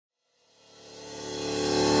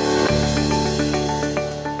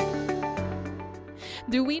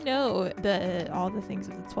Do we know all the things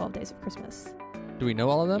of the 12 days of Christmas? Do we know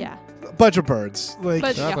all of them? Yeah. A bunch of birds. Like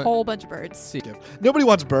But Yeah, a but- whole bunch of birds. See, nobody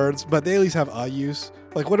wants birds, but they at least have a use.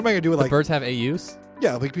 Like, what am I gonna do with the like? birds have a use?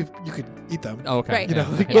 Yeah, like you could eat them. Oh, okay. Right. You know,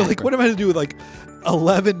 Yeah. like, Yeah. but, like what am I gonna do with like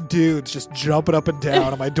 11 dudes just jumping up and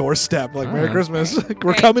down on my doorstep? Like, Merry Alright. Christmas,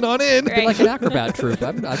 we're Right. coming on in. Right. Like an acrobat troupe.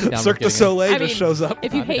 I'd be down with Cirque du getting Soleil I just mean, shows up.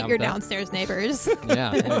 If you I'd be hate down your with that. downstairs neighbors, it.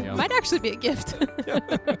 Yeah, there you go. might actually be a gift.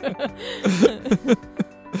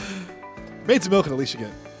 Made some milk and at least you get.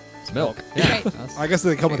 It's milk. Yeah. Right. That's- I guess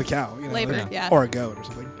they come with a cow, you know, Flavor, like- yeah. or a goat or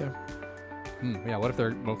something. Yeah. yeah, what if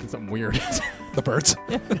they're milking something weird? The birds,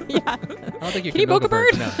 yeah. I don't think you Can you milk a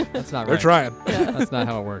bird? No, that's not they're right. trying. That's not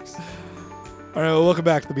how it works. All right, well, welcome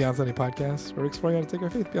back to the Beyond Sunday podcast, where we're exploring how to take our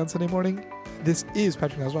faith beyond Sunday morning. This is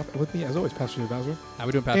Patrick Nazaroff, and with me, as always, Pastor Dave Bowser How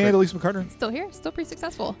we doing, Patrick? and Elise McCartney, Still here. Still pretty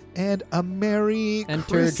successful. and a Merry Enter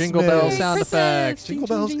Christmas. Jingle Bell Merry sound Christmas. effects. Jingle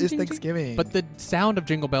Ding, bells ding, is ding, ding. Thanksgiving. But the sound of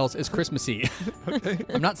Jingle Bells is Christmassy. okay.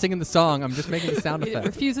 I'm not singing the song. I'm just making the sound It effect.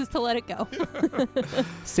 refuses to let it go.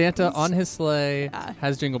 Santa on his sleigh Yeah.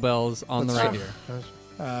 has Jingle Bells on the That's reindeer.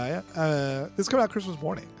 This coming out Christmas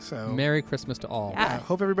morning, so Merry Christmas to all. Yeah.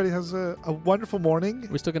 hope everybody has a wonderful morning.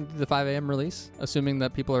 We're still going to do the 5 a.m. release, assuming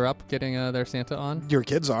that people are up getting their Santa on. Your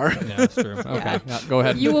kids are. Yeah, that's true. Okay, Yeah. yeah, go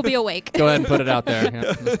ahead. You will be awake. Go ahead and put it out there. Yeah,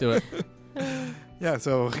 let's do it. Yeah,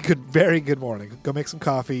 so very good morning. Go make some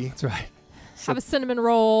coffee. That's right. Have a cinnamon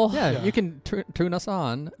roll. Yeah, Yeah. you can turn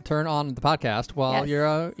on the podcast while Yes.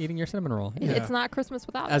 you're eating your cinnamon roll. Yeah. It's not Christmas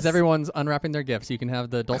without As us. everyone's unwrapping their gifts, you can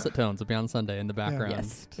have the dulcet tones of Beyond Sunday in the background.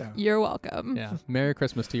 Yes. Yeah. You're welcome. Yeah. Merry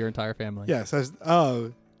Christmas to your entire family. Yes.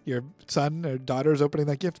 Your son or daughter is opening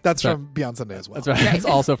that gift. That's That's from Beyond Sunday as well. That's right. Right. It's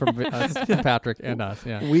also from us, Patrick and us.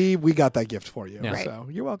 Yeah. We got that gift for you. Yeah. Right. So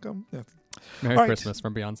you're welcome. Yeah. Merry All right. Christmas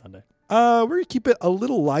from Beyond Sunday. We're gonna keep it a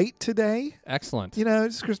little light today. Excellent. You know,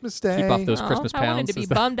 it's Christmas Day. Keep off those Oh, Christmas I wanted pounds. to be Is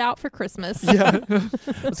that- bummed out for Christmas. Yeah.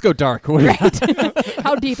 Let's go dark. Right.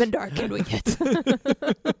 How deep and dark can we get? So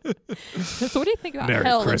what do you think about Merry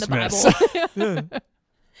hell Christmas. in the Bible? Yeah.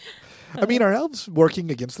 I mean, are elves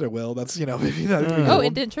working against their will? That's maybe that. Oh,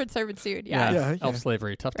 indentured servitude. Yeah. Yeah. Elf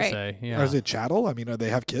slavery. Tough to Right. say. Yeah. Or is it chattel? I mean, do they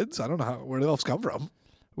have kids? I don't know where do elves come from.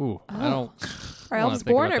 Ooh, I don't. Are I wanna elves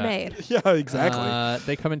think born about or that. made? Yeah, exactly.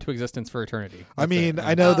 They come into existence for eternity. I That's mean, it.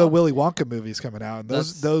 I know the Oh. Willy Wonka movie's coming out, and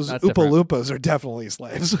those That's Oompa different. Loompas are definitely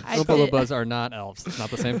slaves. I Oompa did- Loompas are not elves. It's not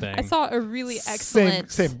the same thing. I saw a really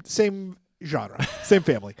excellent. Same genre, same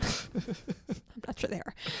family. I'm not sure they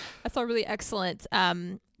are. I saw a really excellent.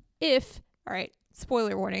 All right,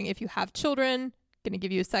 spoiler warning: if you have children, going to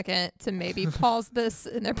give you a second to maybe pause this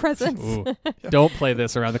in their presence. Ooh. Don't play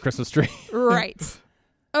this around the Christmas tree. Right.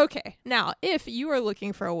 Okay. Now, if you are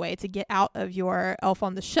looking for a way to get out of your Elf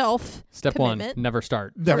on the Shelf Step commitment, one: never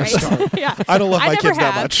start. Never right? start. Yeah. I don't love I my never kids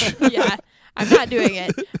that have. much. Yeah. I'm not doing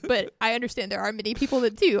it, but I understand there are many people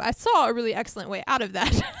that do. I saw a really excellent way out of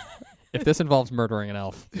that. If this involves murdering an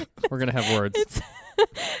elf, we're gonna have words. It's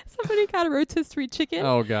somebody got a rotisserie chicken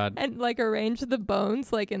Oh God. and like arranged the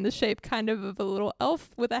bones like in the shape kind of a little elf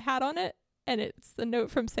with a hat on it. And it's a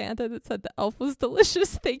note from Santa that said the elf was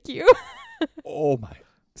delicious. Thank you. Oh my.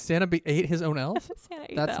 Santa ate his own elf. Santa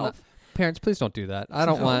ate That's the not. elf. Parents, please don't do that. I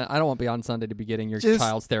don't No. want Beyond Sunday to be getting your Just-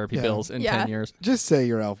 child's therapy yeah. bills in Yeah. 10 years. Just say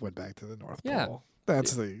your elf went back to the North Yeah. Pole.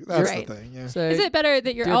 That's the Right. thing. Yeah. Say, Is it better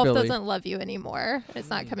that your Dear elf Billy. doesn't love you anymore and it's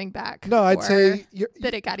not coming back? No, I'd or say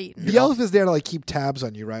that it got eaten. the elf is there to like keep tabs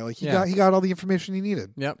on you, right? Like he Yeah. got all the information he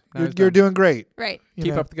needed. Yep. now You're he's done. doing great. Right. you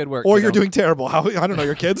Keep know. up the good work. Or kiddo. you're doing terrible. How I don't know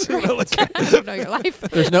your kids. Right. Like, I don't know your life.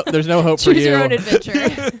 There's no hope for Choose you. your own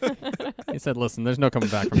adventure. He said, "Listen, there's no coming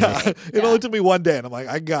back from yeah, this." it only took me one day, and I'm like,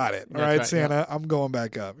 I got it. All That's right, right, Santa, I'm going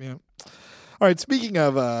back up. Yeah. All right. Speaking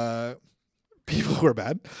of people who are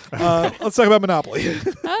bad, let's talk about Monopoly.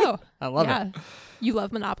 Oh, I love yeah. it. You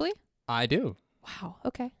love Monopoly? I do. Wow.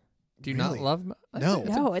 Okay. Do you Really? not love? No.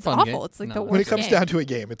 No, it's fun awful. game. It's like No. the When it worst comes game. down to a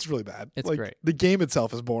game, it's really bad. It's like, great. The game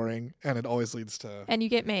itself is boring, and it always leads to. And you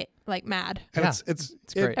get mad. Yeah. It's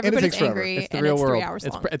great. and it Everybody's takes forever. angry. It's the and real it's world. 3 hours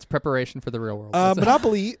long. It's preparation for the real world. That's it.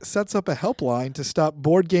 Monopoly sets up a helpline to stop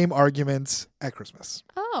board game arguments at Christmas.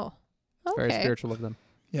 Oh. It's Okay. very spiritual of them.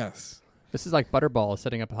 Yes. This is like Butterball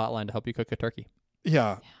setting up a hotline to help you cook a turkey.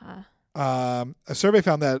 Yeah. Yeah. A survey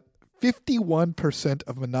found that 51%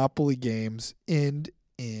 of Monopoly games end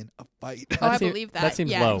in a fight. Oh, I That seem- believe that. That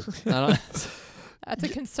seems Yeah. low. I don't- That's a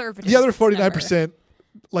conservative. The other number. 49%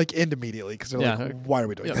 like end immediately because they're Yeah. like, why are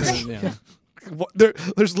we doing Yeah, this? yeah.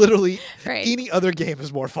 There's literally Right. any other game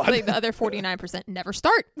is more fun. Like the other 49% never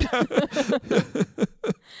start.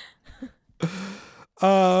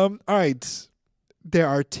 All right. There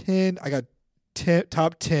are 10. I got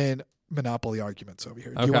top 10 Monopoly arguments over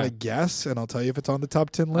here. Do you Okay. want to guess? And I'll tell you if it's on the top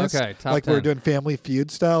 10 list. Okay, top like 10. we're doing Family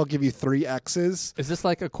Feud style. I'll give you 3 X's. Is this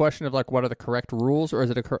like a question of like what are the correct rules, or is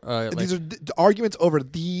it a And these are arguments over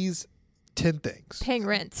these 10 things. Paying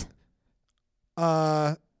rent.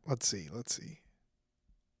 Let's see.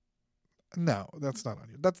 No, that's not on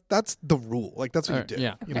you. That's the rule. Like that's what you do.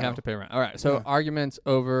 Yeah, you you know? have to pay rent. All right, so Yeah. arguments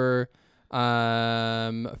over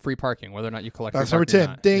free parking, whether or not you collect. That's free number parking or 10.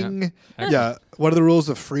 not. Ding. Yeah. Yeah. What are the rules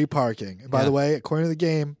of free parking? And by Yeah. the way, according to the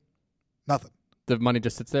game, nothing. The money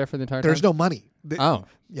just sits there for the entire There's time. no money. Oh,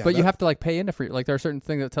 Yeah, but you have to like pay into free. Like there are certain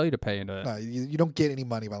things that tell you to pay into it. No, you don't get any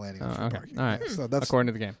money by landing on Oh, free okay. parking. All right. Yeah, so that's according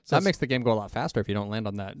to the game. so That that's- makes the game go a lot faster if you don't land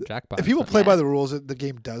on that jackpot. if people But- play Yeah. by the rules, the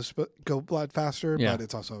game does go a lot faster. Yeah. But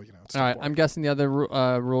it's also it's All still right, boring. I'm guessing the other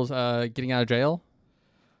rules. Getting out of jail.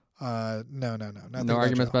 No. Nothing No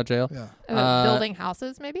arguments about jail. Yeah. Building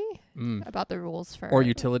houses, maybe? Mm. About the rules for... Or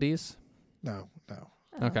utilities. No.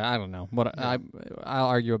 Oh. Okay, I don't know. What Yeah. I'll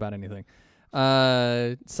argue about anything.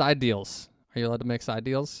 Side deals. Are you allowed to make side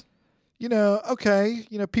deals? Okay.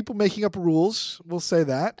 People making up rules. We'll say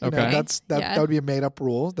that. Okay. That Yeah. would be a made up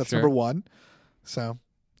rule. That's Sure. number 1. So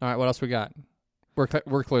All right, what else we got?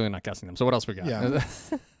 We're clearly not guessing them. So what else we got? Yeah.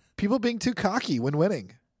 people being too cocky when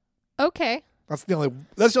winning. Okay. That's the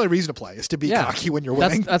only reason to play is to be Yeah. cocky when you're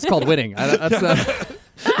that's winning. that's called winning. That's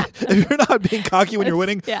If you're not being cocky when you're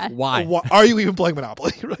winning, Yeah. why. are you even playing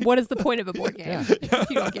Monopoly? Right? What is the point of a board game Yeah. if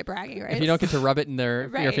you don't get bragging rights? If you don't get to rub it in your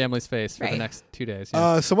Right. family's face for the Right. next 2 days.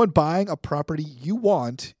 Yeah. Someone buying a property you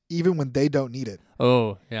want even when they don't need it.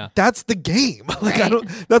 Oh, yeah. That's the game. Right.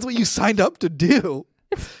 That's what you signed up to do.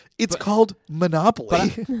 It's called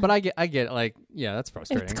Monopoly. But I get like, yeah, that's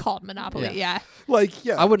frustrating. It's called Monopoly, yeah.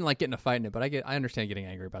 Yeah. I wouldn't like getting a fight in it, but I understand getting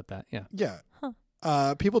angry about that. Yeah. Yeah.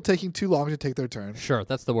 Huh. People taking too long to take their turn. Sure,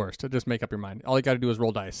 that's the worst. Just make up your mind. All you got to do is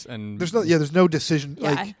roll dice and There's no decision.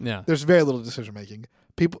 Yeah. Like yeah. there's very little decision making.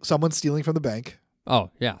 Someone stealing from the bank.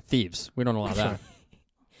 Oh, yeah, thieves. We don't allow that.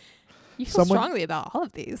 You feel Someone- strongly about all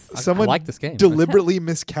of these. Someone I like this game. deliberately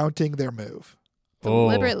miscounting their move.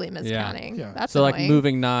 Deliberately Oh, miscounting. Yeah. That's So like annoying.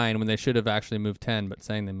 moving 9 when they should have actually moved 10, but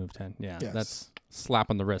saying they moved 10. Yeah, Yes. that's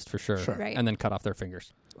slap on the wrist for sure. Sure. Right. And then cut off their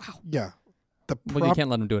fingers. Yeah. Well, you can't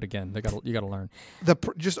let them do it again. You got to learn.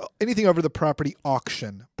 Just anything over the property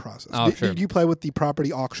auction process. Oh, sure. Did you play with the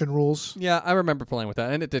property auction rules? Yeah, I remember playing with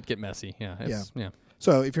that, and it did get messy. Yeah, yeah.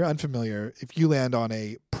 So if you're unfamiliar, if you land on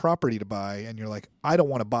a property to buy and you're like, I don't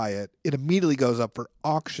want to buy it, it immediately goes up for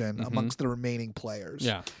auction Mhm. amongst the remaining players.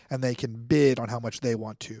 Yeah, And they can bid on how much they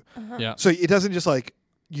want to. Uh-huh. yeah, So it doesn't just like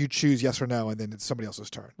you choose yes or no and then it's somebody else's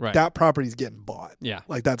turn. Right. That property's getting bought. yeah.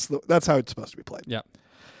 Like that's how it's supposed to be played.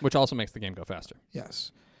 Which also makes the game go faster.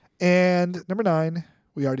 Yes. And number 9,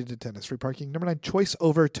 we already did tennis, free parking. Number 9, choice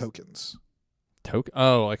over tokens.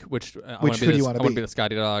 Oh, like which? Which who do you wanna I want to be? be the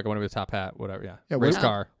Scotty Dog. I want to be the top hat. Whatever. Yeah. Yeah, Race what-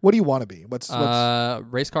 car. What do you want to be? What's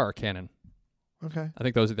Race car or cannon. okay? I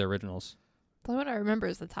think those are the originals. The one I remember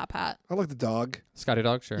is the top hat. I like the dog. Scotty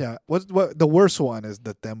Dog. Sure. Yeah. What the worst one is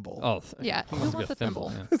the thimble. Oh. Yeah, Who who wants to be wants a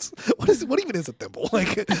thimble? Yeah. It's, what even is a thimble?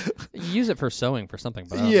 Like You use it for sewing for something,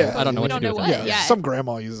 but Yeah. I don't know We what don't you do know with what. it. Yeah. some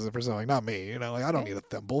grandma uses it for sewing, not me. Like I don't Okay. need a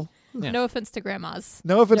thimble. Yeah. No offense to grandmas.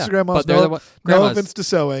 No offense Yeah, to grandmas. but they're No, the one- no grandmas, offense to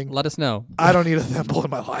sewing. Let us know. I don't need a thimble in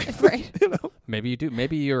my life. Right. You know, Maybe you do.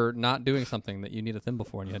 Maybe you're not doing something that you need a thimble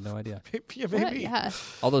for, and you had no idea. yeah, What? maybe. Yeah.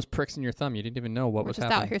 All those pricks in your thumb, you didn't even know what We're was just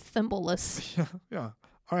happening. out here thimbleless. Yeah.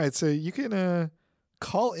 All right. So you can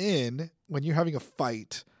call in when you're having a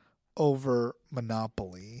fight over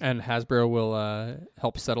Monopoly. And Hasbro will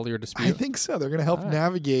help settle your I dispute. think so. They're going to help All right.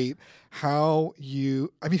 navigate how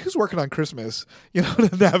you. I mean, who's working on Christmas? You know,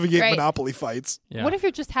 to navigate Right. Monopoly fights. Yeah. What if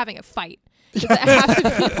you're just having a fight? Does it have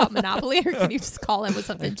to be about Monopoly, or can you just call in with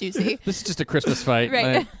something juicy? This is just a Christmas fight.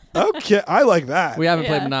 Right. Okay, I like that. We haven't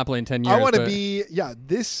played Yeah. Monopoly in 10 years. I want to but- be. Yeah,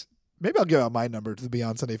 this. Maybe I'll give out my number to the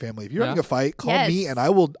Beyond Sunday family. If you're Yeah. having a fight, call Yes. me and I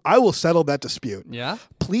will settle that dispute. Yeah?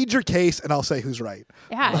 Plead your case and I'll say who's right.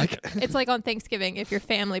 Yeah. Like- It's like on Thanksgiving, if your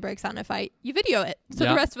family breaks out in a fight, you video it so Yeah.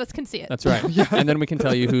 the rest of us can see it. That's right. Yeah. And then we can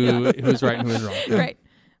tell you who's right and who's wrong. Right.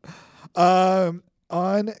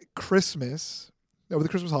 On Christmas, over the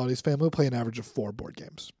Christmas holidays, family will play an average of 4 board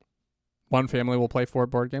games. One family will play 4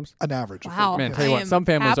 board games. An average. Of Wow. 4 Man, board tell you I what, am some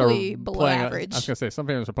families are happily below playing. average. I was gonna say some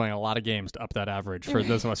families are playing a lot of games to up that average. For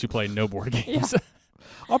those of us who play no board games. Yeah. games.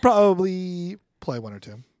 I'll probably play 1 or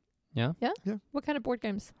 2. What kind of board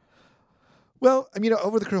games? Well, I mean,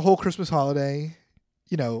 over the whole Christmas holiday,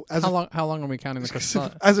 you know, as how long are we counting the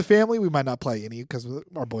Christmas? as a family, we might not play any because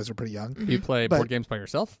our boys are pretty young. You play But- board games by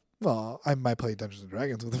yourself? Well, I might play Dungeons and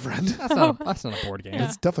Dragons with a friend. That's not a board game. Yeah.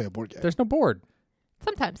 It's definitely a board game. There's no board.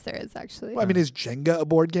 Sometimes there is, actually. Well, I mean, is Jenga a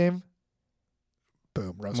board game?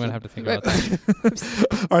 Boom, I'm roasted. going to have to think about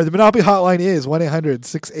that. All right, the Monopoly hotline is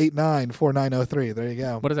 1-800-689-4903. There you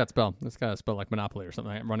go. What does that spell? It's got to spell like Monopoly or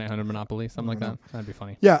something. Like 1-800-Monopoly, something like that. That'd be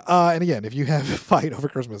funny. Yeah, and again, if you have a fight over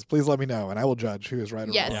Christmas, please let me know, and I will judge who is right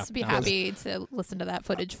or Yes, wrong. be happy to listen to that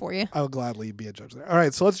footage for you. I will gladly be a judge there. All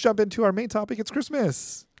right, so let's jump into our main topic. It's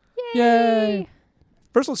Christmas. Yay!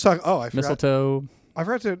 First, let's talk. Oh, I forgot. Mistletoe. I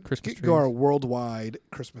forgot to Christmas go our trees. worldwide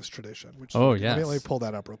Christmas tradition. Which Oh, let me yes. pull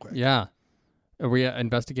that up real quick. Yeah. Are we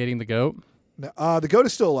investigating the goat? No, the goat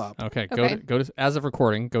is still up. Okay. Okay. Go to as of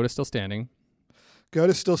recording. Goat is still standing. Goat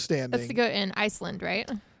is still standing. That's the goat in Iceland, right?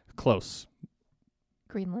 Close.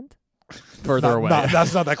 Greenland. Further Not- away.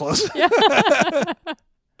 that's not that close.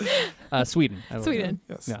 Sweden. I would- Sweden.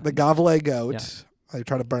 Yes. Yeah. The Gavle goat. Yeah. They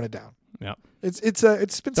try to burn it down. Yeah. It's been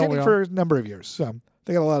Don't standing we all? for a number of years. So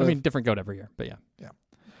they got a lot I of. mean, different goat every year, but yeah.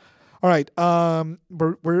 All right.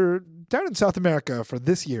 We're down in South America for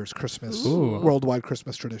this year's Christmas Ooh. worldwide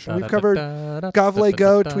Christmas tradition. We've covered Gavle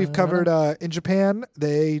goat. We've covered in Japan.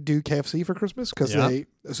 They do KFC for Christmas because Yeah. they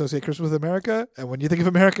associate Christmas with America. And when you think of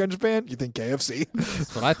America and Japan, you think KFC,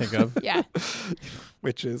 That's what I think of. Yeah.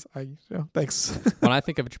 which is thanks. When I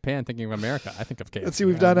think of Japan, thinking of America, I think of KFC. Let's see.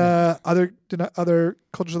 We've done other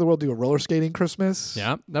cultures of the world do a roller skating Christmas.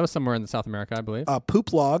 Yeah, that was somewhere in South America, I believe.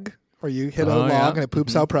 Poop log, where you hit a Oh, log yeah. and it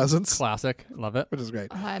poops Mhm. out presents, Classic. Love it. which is great.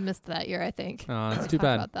 Oh, I missed that year, I think. It's We too talked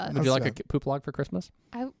bad. about that. Would you That's like sad. a poop log for Christmas?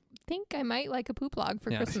 I think I might like a poop log for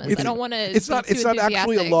Yeah. Christmas. It's- I don't want to. It's not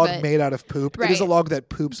actually a log made out of poop. It is a Right. log that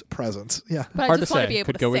poops presents. Yeah. But I Hard just to want say. to be able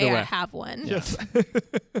Could to go either say I way. have one. Yes.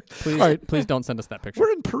 Please, All right. please don't send us that picture.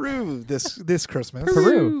 We're in Peru this Christmas.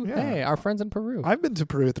 Peru. Yeah. Hey, our friends in Peru. I've been to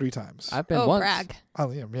Peru 3 times. I've been Oh, once. brag.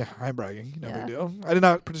 Oh, yeah, I'm bragging. No Yeah. big deal. I did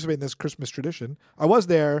not participate in this Christmas tradition. I was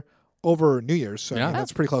there over New Year's, so I Yeah. mean,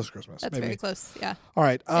 that's pretty close to Christmas. That's maybe. very close. Yeah. All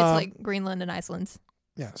right. It's like Greenland and Iceland.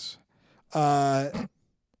 Yes.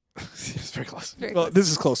 It's very close. Very Well, close. this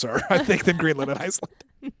is closer, I think, than Greenland and Iceland.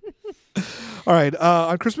 All right.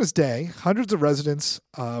 On Christmas Day, hundreds of residents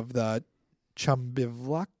of the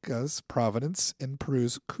Chambivlacas province in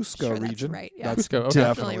Peru's Cusco Sure, that's region. right, yeah. That's Cusco, okay.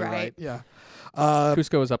 definitely Definitely right. right. Yeah.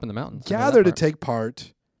 Cusco is up in the mountains. I know that Gather to part. take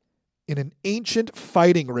part in an ancient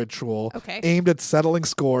fighting ritual Okay. aimed at settling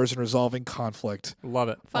scores and resolving conflict Love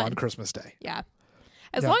it. on Fun. Christmas Day. Yeah.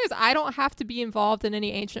 As Yeah. long as I don't have to be involved in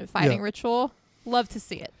any ancient fighting ritual, love to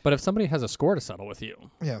see it. But if somebody has a score to settle with you,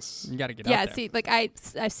 Yes. you got to get Yeah, out there. see, like I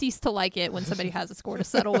cease to like it when somebody has a score to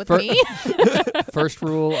settle with For- me, First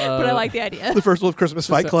rule. but I like the idea. The first rule of Christmas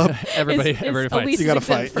Fight Club. everybody Is fights. Elise You gotta is exempt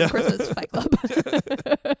fight, from yeah. Christmas Fight Club.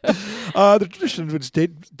 The tradition, which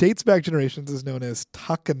dates back generations, is known as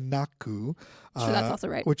Takanaku. Sure, that's also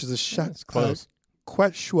right. Which is a It's close.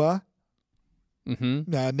 Quechua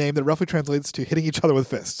Mm-hmm. name that roughly translates to hitting each other with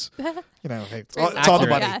fists. You know, hey, it's, Very it's on the accurate.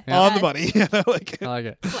 money. Yeah. Yeah. On the money. You know, like, I like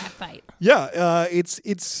it. Slap fight. yeah,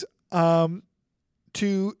 it's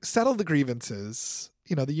to settle the grievances,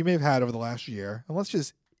 that you may have had over the last year, and let's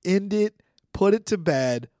just end it, put it to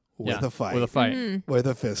bed with Yeah, a fight. With a fight. Mhm. With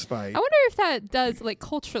a fist fight. I wonder if that does, like,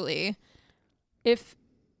 culturally, if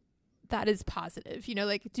that is positive.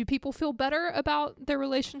 Like, do people feel better about their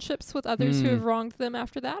relationships with others who Mm. have wronged them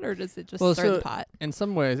after that, or does it just Well, stir so- the pot? In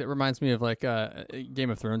some ways, it reminds me of like Game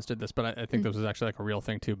of Thrones did this, but I think this was actually like a real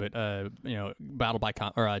thing too. But battle by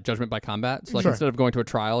judgment by combat. So like Sure. instead of going to a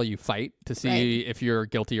trial, you fight to see if you're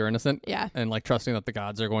guilty or innocent, Yeah. and like trusting that the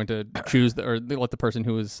gods are going to choose or let the person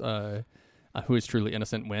who is truly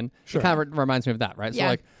innocent win. Sure. It kind of reminds me of that, right? So Yeah.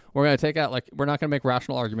 like we're gonna take out we're not gonna make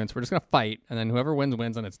rational arguments. We're just gonna fight, and then whoever wins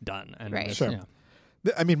wins, and it's done. And Right. it's, Sure.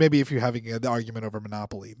 I mean, maybe if you're having the argument over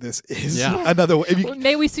Monopoly, this is Yeah. another way. If you, Well,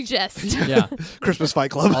 may we suggest? Yeah. Christmas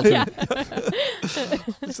Fight Club. I'll do Yeah.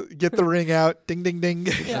 So get the ring out. Ding, ding, ding.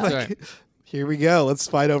 Yeah. That's right. Here we go. Let's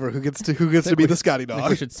fight over who gets to think be we- the Scotty I think dog.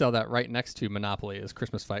 we should sell that right next to Monopoly as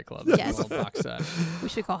Christmas Fight Club. Yes. A little box set. We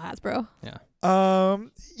should call Hasbro. Yeah.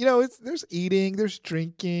 There's eating, there's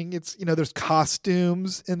drinking, there's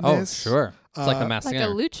costumes in Oh, this. sure. It's like a Uh, mask Like a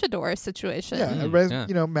singer. luchador situation. Yeah, Mm, everybody's,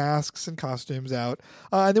 yeah. masks and costumes out.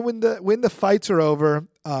 And then when the fights are over,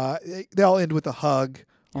 they all end with a hug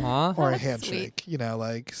Aw. or a that's handshake.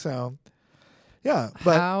 So. Yeah,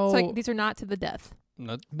 but How? It's like these are not to the death.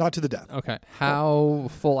 No- not to the death. okay. How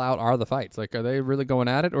full out are the fights? Like, are they really going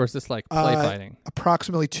at it, or is this like play fighting?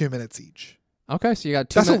 Approximately 2 minutes each. Okay, so you got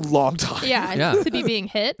 2 That's minutes. a long time. Yeah, Yeah. to be being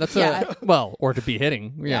hit. That's yeah. or to be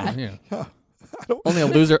hitting. Yeah. Yeah. yeah. I don't-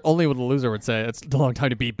 Only what a loser would say. It's a long time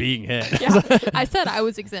to be being hit. Yeah. I said I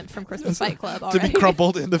was exempt from Christmas Fight Club to already. be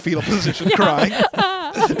crumpled in the fetal position, crying.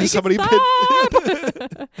 Make it Somebody stop!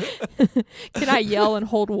 Can I yell and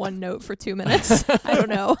hold one note for 2 minutes? I don't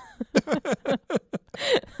know.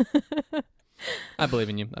 I believe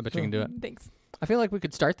in you. I bet you can do it. Thanks. I feel like we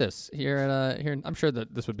could start this here at here. I'm sure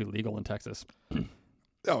that this would be legal in Texas.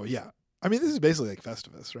 Oh yeah. I mean, this is basically like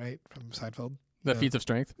Festivus, right, from Seinfeld. The Yeah. feats of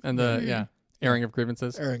strength and the airing of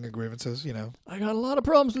grievances. Airing of grievances. I got a lot of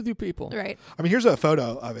problems with you people. Right. I mean, here's a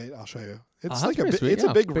photo of it. I'll show you. It's that's like pretty sweet. it's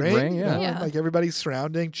Yeah, a big big ring. ring, You yeah. know, Yeah. like everybody's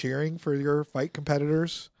surrounding, cheering for your fight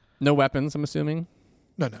competitors. No weapons, I'm assuming.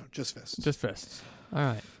 No, just fists. Just fists. All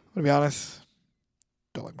right. To be honest,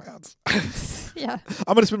 don't like my odds. Yeah.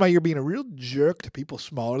 I'm gonna spend my year being a real jerk to people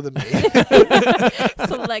smaller than me.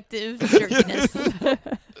 Selective jerkiness.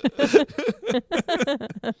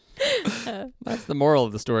 That's the moral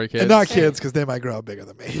of the story, kids. And not kids, because they might grow up bigger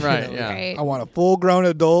than me. you Right, know? yeah. Right. I want a full-grown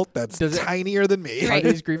adult that's Does it- tinier than me. Are Right.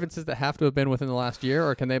 these grievances that have to have been within the last year,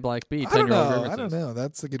 or can they like be I don't 10-year-old know. grievances? I don't know.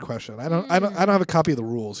 That's a good question. I don't have a copy of the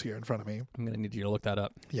rules here in front of me. I'm gonna need you to look that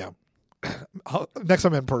up. Yeah. Next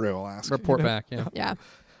time I'm in Peru, I'll ask. Report you know? back. Yeah. Yeah.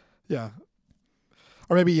 Yeah.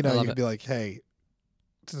 Or maybe, you I know, love you could it. be like, hey,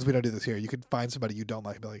 since we don't do this here, you could find somebody you don't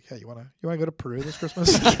like and be like, hey, you wanna go to Peru this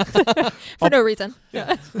Christmas? For no reason.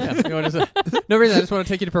 Yeah. You know, no reason. I just want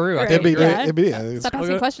to take you to Peru. I Right. think It'd be it'd be great. Yeah. it'd be yeah, it's Stop We'll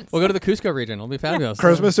asking go- questions. We'll go to the Cusco region. It'll be fabulous.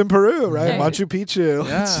 Christmas in Peru, right? Right. Machu Picchu.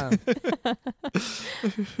 Yeah.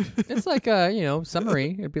 It's like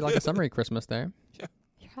summery. It'd be like a summery Christmas there, Yeah.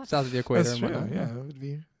 south of the equator. That's and true. whatnot. Yeah, it would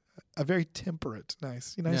be a very temperate,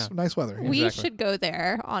 nice Yeah. nice weather. We Exactly. should go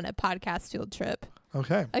there on a podcast field trip.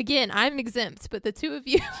 Okay. Again, I'm exempt, but the two of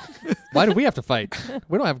you Why do we have to fight?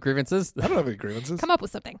 We don't have grievances. I don't have any grievances. come up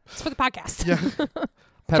with something. It's for the podcast. Yeah.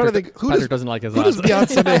 Patrick, to think, who Patrick does- doesn't like his Who does odds. Beyond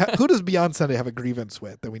Sunday? Who does Beyond Sunday have a grievance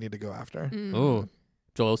with that we need to go after? Mm. Ooh,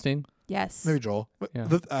 Joel Osteen. Yes. Maybe Joel. Yeah.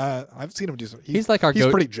 I've seen him do some. He's like our He's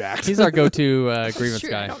go. pretty jacked. He's our go-to That's grievance true.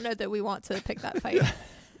 I guy. don't know that we want to pick that fight.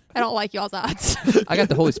 I don't like y'all's odds. I got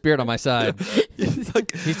the Holy Spirit on my side. He's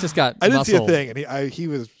like, He's just got I didn't muscle. see a thing, and he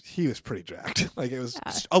was pretty jacked. Like it was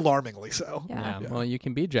Yeah. alarmingly so. Yeah. Yeah. Well, you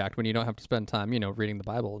can be jacked when you don't have to spend time, reading the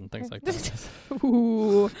Bible and things like that.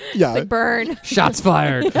 Ooh. Yeah, It's like burn. Shots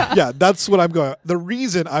fired. yeah, that's what I'm going. The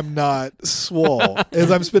reason I'm not swole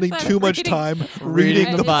is I'm spending too much Reading- time Reading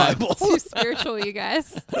reading the the Bible. Bible. Too spiritual, you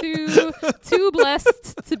guys. Too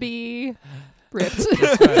blessed to be ripped.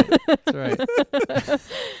 That's right. That's right.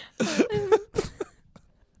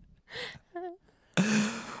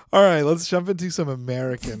 All right, let's jump into some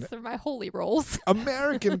American These are my holy rolls.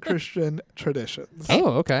 Christian traditions. Oh,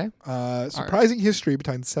 okay. Surprising history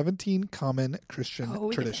behind 17 common Christian Oh, we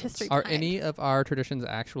get the traditions. history. Are behind. any of our traditions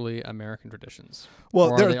actually American traditions? Well,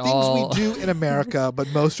 Or there are are they things all- we do in America, but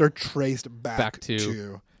most are traced back, Back to-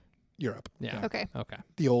 to Europe. Yeah. Okay. Okay.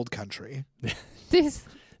 The old country. This,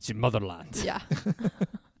 It's your motherland. yeah.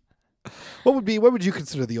 What would you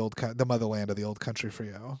consider the motherland of the old country for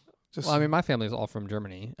you? Just Well, I mean, my family is all from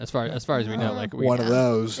Germany. As far as we know, like we, one of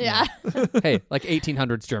those. Yeah. hey, like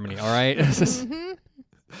 1800s Germany. All right. Mhm.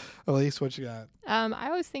 Elise, what you got? I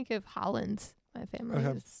always think of Holland. My family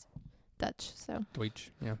Okay. is Dutch, so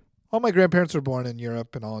Deutsch. Yeah. All my grandparents were born in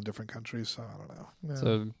Europe and all in different countries, so I don't know. Yeah.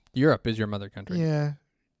 So Europe is your mother country. Yeah.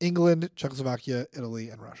 England, Czechoslovakia, Italy,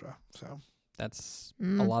 and Russia. So That's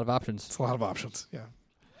Mm. a lot of options. it's a lot of options. Yeah.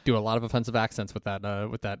 Do a lot of offensive accents with that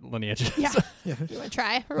lineage. yeah. Yeah. You want to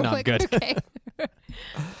try real No, I'm quick? good. Okay.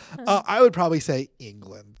 I would probably say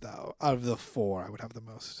England, though. Out of the four, I would have the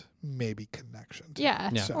most maybe connection to.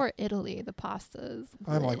 Yeah. Yeah. So, Or Italy, the pastas.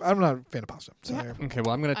 I'm not a fan of pasta. So Yeah. Okay,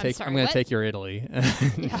 well, I'm gonna I'm take sorry, I'm gonna what? take your Italy.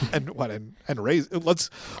 Yeah. and raise. Let's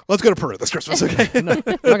go to Peru this Christmas, okay? No, I'm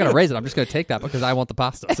not gonna raise it. I'm just gonna take that because I want the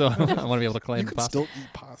pasta. So I want to be able to claim You the can pasta. still eat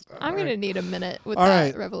pasta. I'm All going to right. need a minute with All that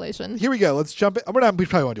right. revelation. Here we go. Let's jump in. We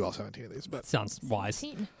probably won't do all 17 of these, but Sounds wise.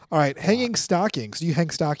 17. all right. Hanging stockings. Do you hang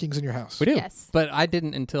stockings in your house? We do, Yes. but I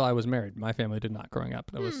didn't until I was married. My family did not growing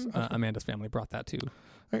up. That was Hmm. Amanda's family brought that to All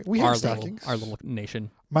right, we hang our stockings. our little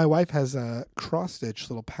nation. My wife has cross stitch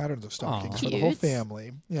little patterns of stockings Aw. for the whole Cute.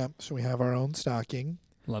 family. Yeah, so we have our own stocking,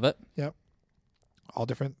 Love it. all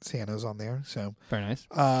different Santas on there. So, Very nice.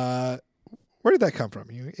 where did that come from?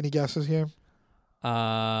 Any guesses here?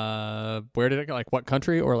 Where did it go? Like what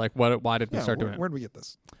country or like what? Why did we start doing it? Where did we get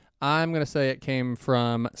this? I'm gonna say it came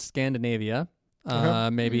from Scandinavia, Okay.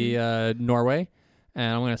 maybe Norway,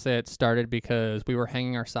 and I'm gonna say it started because we were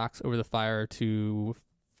hanging our socks over the fire to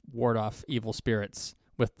ward off evil spirits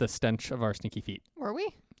with the stench of our sneaky feet. Were we?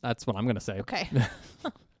 That's what I'm gonna say. Okay.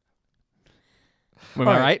 Am All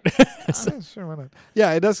I right. right? Yeah, sure, why not?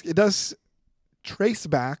 Yeah, it does trace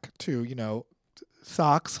back to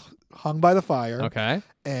socks hung by the fire Okay.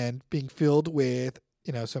 and being filled with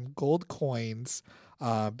some gold coins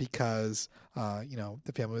because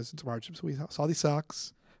the family was into hardship, so we saw these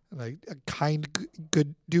socks and a kind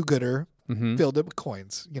good do-gooder Mm-hmm. filled it with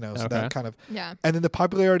coins. You know, so Okay. that kind of, Yeah. and then the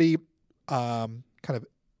popularity kind of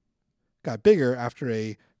got bigger after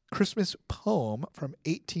a Christmas poem from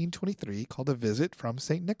 1823 called "A Visit from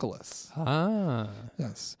Saint Nicholas." Ah.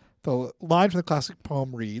 Yes, the line from the classic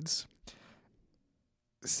poem reads,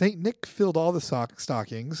 "Saint Nick filled all the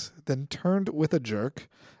stockings, then turned with a jerk,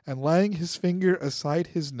 and laying his finger aside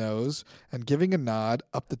his nose, and giving a nod,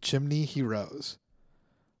 up the chimney he rose."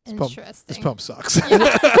 This Interesting. poem sucks.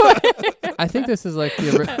 I think this is like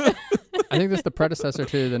the. I think this is the predecessor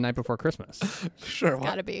to The Night Before Christmas. Sure. It's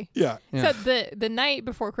gotta be. Yeah. Yeah. So the night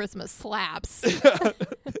before Christmas slaps,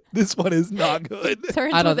 This one is not good.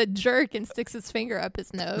 turns I don't- with a jerk and sticks his finger up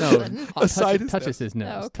his nose. No, and Aside his touches his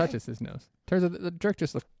nose. Oh, okay. Touches his nose. Turns out the jerk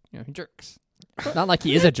just he jerks. Not like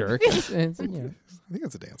he is a jerk. It's, I think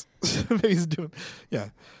that's a dance. Maybe he's doing. Yeah.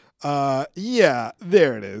 Yeah.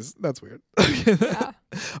 There it is. That's weird. yeah.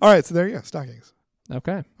 All right. So there you go. Stockings.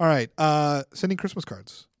 Okay. All right. Sending Christmas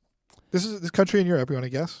cards. This is this country in Europe. You want to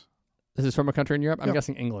guess? This is from a country in Europe. I'm Yeah.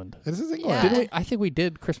 guessing England. This is England. Yeah. Didn't we? I think we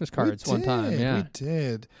did Christmas cards one time. Yeah. We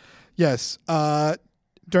did. Yes.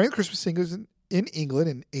 During the Christmas season in England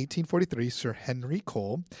in 1843, Sir Henry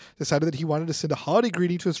Cole decided that he wanted to send a holiday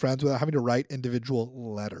greeting to his friends without having to write individual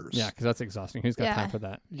letters. Yeah, because that's exhausting. Who's got Yeah. time for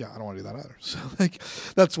that? Yeah, I don't want to do that either. So like,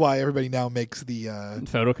 that's why everybody now makes the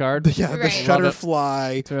Photo card. the Right.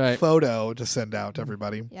 Shutterfly That's right. photo to send out to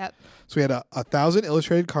everybody. Yep. So we had 1,000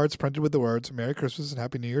 illustrated cards printed with the words "Merry Christmas" and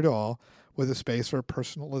 "Happy New Year" to all, with a space for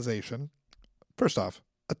personalization. First off,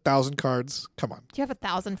 1,000 cards. Come on, Do you have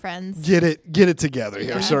 1,000 friends? get it together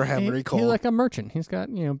here, Yeah. Sir Henry Cole. He's like a merchant. He's got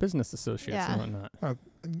business associates Yeah. and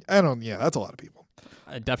whatnot. Yeah, that's a lot of people.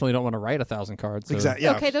 I definitely don't want to write 1,000 cards. So. Exactly.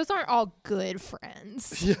 Yeah. Okay, those aren't all good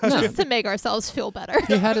friends. Yeah. No. Just to make ourselves feel better.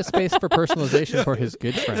 He had a space for personalization for his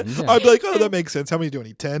good friends. Yeah. I'd be like, oh, that makes sense. How many do you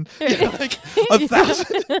need? 10? Yeah, like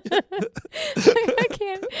 1,000. I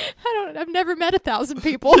can't. I've never met 1,000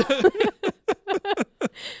 people.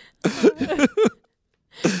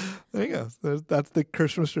 There you go. That's the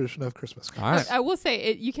Christmas tradition of Christmas cards. All right. I will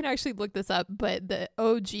say you can actually look this up, but the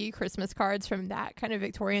OG Christmas cards from that kind of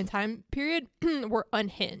Victorian time period were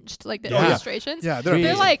unhinged. Like the Yeah. illustrations. Yeah, they're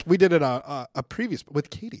They're amazing. like- we did it a previous with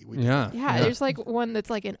Katie. We did Yeah. that. Yeah, there's like one that's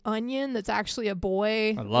like an onion that's actually a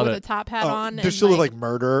boy I love with it. a top hat on. They're and still like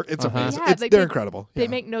murder. It's Uh-huh. amazing. Yeah, They're incredible. they Yeah.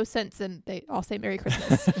 make no sense and they all say Merry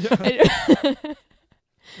Christmas.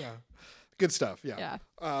 Yeah. Good stuff. Yeah.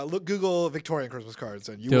 Yeah. Look, Google Victorian Christmas cards,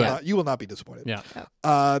 and Do it. you will not be disappointed. Yeah.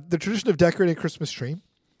 The tradition of decorating a Christmas tree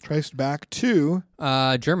traced back to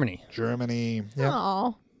Germany. Germany. Yeah.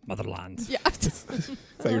 Oh. Motherland. Yeah. Is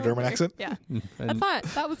that your German accent? Yeah. And That's not.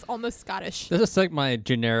 That was almost Scottish. this is like my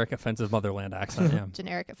generic offensive motherland accent. Yeah.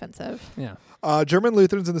 Generic offensive. Yeah. German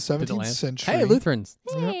Lutherans in the Did the 17th land. century. Hey, Lutherans.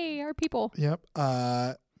 Hey, our people. Yep.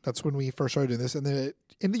 That's when we first started doing this. And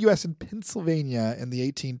in the U.S. in Pennsylvania in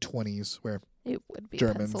the 1820s, where It would be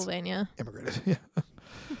Germans. Pennsylvania. immigrated.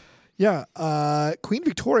 Yeah. Yeah. Queen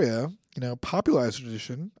Victoria, popularized the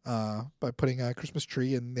tradition by putting a Christmas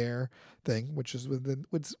tree in their thing, which is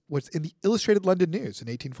what's in the Illustrated London News in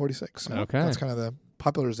 1846. So Okay. that's kind of the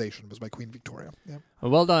popularization was by Queen Victoria. Yeah.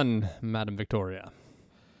 Well done, Madam Victoria.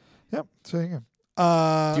 Yep. So there you go.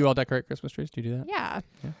 Do you all decorate Christmas trees? Do you do that? Yeah.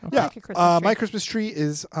 Yeah. Okay. Yeah. like a Christmas tree. My Christmas tree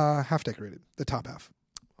is half decorated, the top half.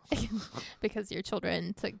 Because your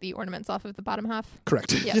children took the ornaments off of the bottom half.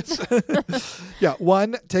 Correct. Yeah. Yes. Yeah.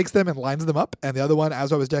 One takes them and lines them up, and the other one,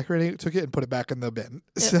 as I was decorating, took it and put it back in the bin.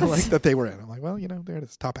 So Yep. like that they were in. I'm like, well, there it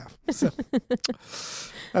is, top half. So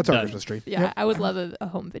that's our Done. Christmas tree. Yeah, Yep. I would love a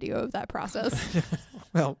home video of that process.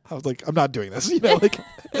 Well, I was like, I'm not doing this.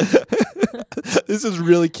 This is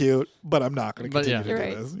really cute, but I'm not going to But continue yeah. to You're do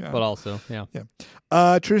right. this. Yeah. But also,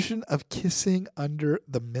 yeah. Tradition of kissing under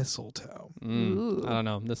the mistletoe. Ooh. I don't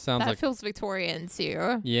know. This sounds That like. feels Victorian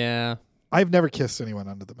too. Yeah. I've never kissed anyone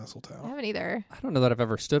under the I mistletoe. haven't either. I don't know that I've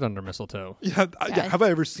ever stood under mistletoe. Yeah, Yeah. have I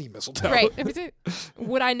ever seen mistletoe? Right.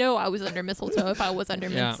 Would I know I was under mistletoe if I was under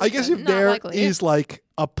Yeah. mistletoe? I guess if Not there likely. is like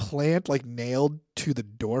a plant like nailed to the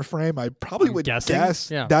door frame, I probably I'm would guessing. guess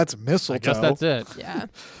Yeah. that's I mistletoe. guess that's it. Yeah.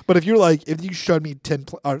 But if you showed me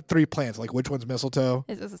 3 plants, like which one's mistletoe,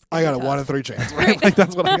 This is I got a tough. 1 in 3 chance, right? Right. Like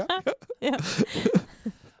that's what I got. Yeah.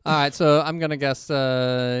 All right, so I'm gonna guess.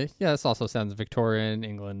 This also sounds Victorian,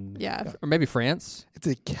 England, Yeah. or maybe France. It's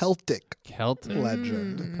a Celtic Celtic.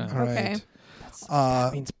 legend. Mm, All okay. right.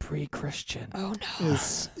 That means pre-Christian. Oh no.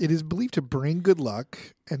 It is believed to bring good luck,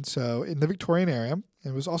 and so in the Victorian era,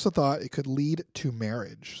 it was also thought it could lead to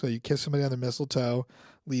marriage. So you kiss somebody on the mistletoe,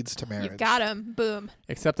 leads to marriage. You got him. Boom.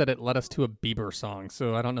 Except that it led us to a Bieber song,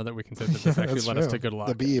 so I don't know that we can say that this actually That's led us true. to good luck.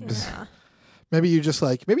 The Biebs. Yeah. Maybe you just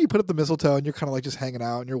maybe you put up the mistletoe and you're kind of just hanging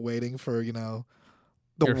out and you're waiting for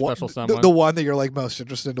Your special someone. the one that you're most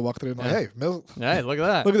interested in to walk through and Yeah. hey, Hey, look at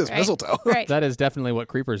that. look at this Right. mistletoe. Right. That is definitely what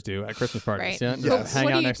creepers do at Christmas parties. Right. Yeah, Yes. just hang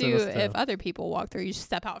what out do you next to do this. if other people walk through? You just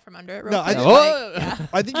step out from under it real No, I quick. think- Whoa! Yeah.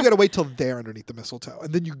 I think you got to wait till they're underneath the mistletoe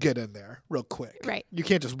and then you get in there real quick. Right. You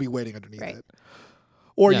can't just be waiting underneath Right. it.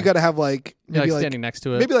 Or Yeah. you got to have You're maybe standing next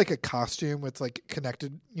to it. maybe a costume that's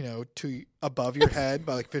connected, to above your head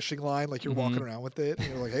by fishing line, you're walking Mhm. around with it. And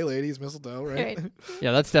you're like, hey, ladies, mistletoe, right? Right.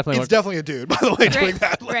 Yeah, that's definitely It's definitely a dude, by the way, doing Right,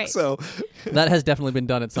 that. right. So, that has definitely been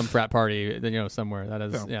done at some frat party, somewhere. That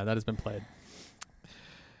is, Yeah. that has been played.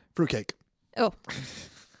 fruitcake. Oh,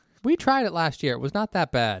 We tried it last year. It was not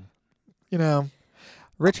that bad.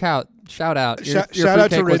 Rich Hout, shout out. Your Shout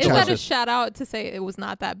out to fruitcake was Rich is Hout. that a delicious. shout out to say it was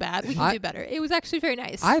not that bad? We can do better. It was actually very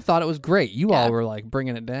nice. I thought it was great. You Yeah. all were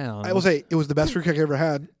bringing it down. I will say it was the best fruitcake I ever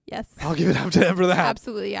had. yes. I'll give it up to them for that.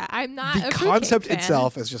 Absolutely. Yeah. I'm not a The fruitcake concept fan.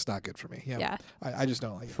 itself is just not good for me. Yeah. I just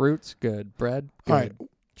don't like it. Fruits, good. Bread, good. All right.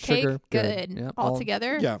 Sugar, Cake, good. Yeah, All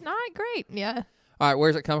together, yeah. not great. Yeah. All right,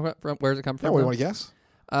 where's it come from? Where's it come Yeah, from? what do you though? want to guess?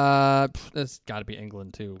 It's got to be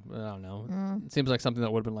England too. I don't know. Mm. It seems like something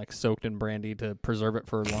that would have been soaked in brandy to preserve it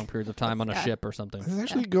for long periods of time on a Yeah. ship or something. This is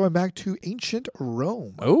actually going back to ancient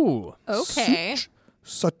Rome. Oh, Okay.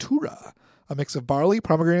 Satura, a mix of barley,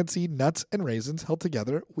 pomegranate seed, nuts, and raisins held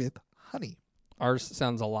together with honey. ours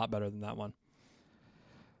sounds a lot better than that one.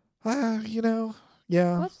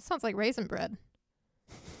 Yeah. Well, it sounds like raisin bread.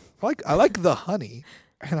 I like the honey,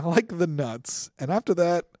 and I like the nuts, and after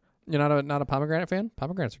that, You're not a pomegranate fan?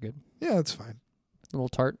 Pomegranates are good. yeah, it's fine. A little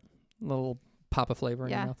tart, a little pop of flavor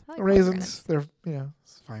in your Yeah. mouth. I like Raisins, they're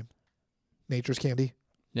it's fine. Nature's candy.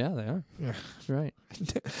 Yeah, they are. Yeah. That's right.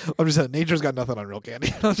 I'm just saying, nature's got nothing on real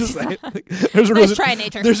candy. I'm just saying, there's a Nice reason. try,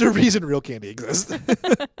 nature. There's a reason real candy exists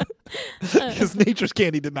because nature's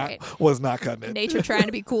candy was not cutting it. Nature trying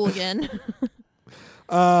to be cool again.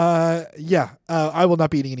 I will not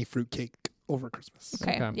be eating any fruitcake over Christmas.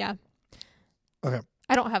 Okay. Okay. Yeah. Okay.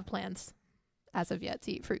 I don't have plans as of yet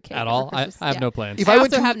to eat fruitcake At over all? I Christmas. have Yeah. no plans. If I I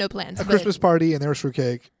went also to have no plans. A but- Christmas party and there was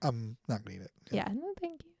fruitcake, I'm not gonna eat it. Yeah. No,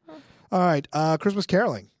 thank you. All right. Christmas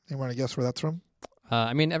caroling. Anyone want to guess where that's from?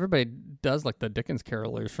 I mean, everybody does like the Dickens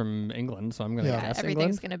carolers from England, so I'm going to Yeah. guess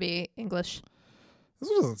Everything's England. going to be English. This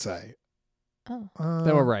one doesn't say. Oh.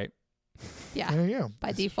 They were right. Yeah. There you go.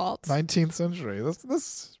 By default. 19th century.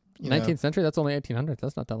 This 19th century? That's only 1800s.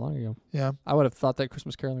 That's not that long ago. Yeah. I would have thought that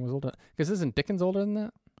Christmas caroling was older. Because isn't Dickens older than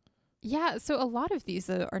that? Yeah. So a lot of these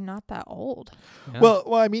are not that old. Yeah.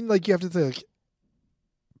 Well, I mean, you have to think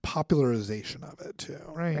popularization of it too,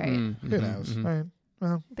 right? Right. Mm, Who mhm, knows, mhm. right?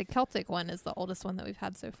 Well, The Celtic one is the oldest one that we've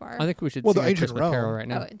had so far. I think we should Well, sing the a ancient Christmas carol Rome. right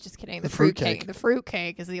now. Oh, just kidding. The The fruitcake. fruitcake. The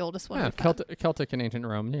fruitcake is the oldest one. Yeah, we've had. Celtic and ancient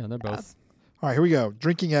Rome. Yeah, they're both. all right, here we go.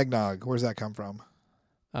 Drinking eggnog. Where's that come from?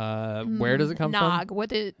 Where does it come Nog. from? What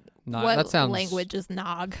did? Nog. What That sounds language is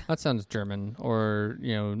Nog? That sounds German or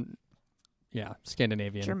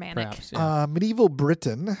Scandinavian, Germanic. perhaps. Yeah. Medieval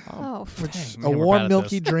Britain, Oh, which Dang, a man, we're warm bad at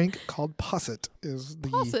milky this. drink called posset is the.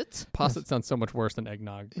 posset. Posset sounds so much worse than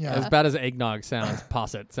eggnog. Yeah. As bad as eggnog sounds,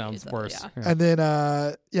 posset sounds Jesus, worse. yeah. And then,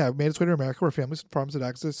 it made its way to America where families and farms had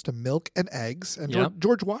access to milk and eggs. And Yep.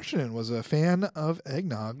 George Washington was a fan of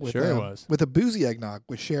eggnog. With, Sure he was. With a boozy eggnog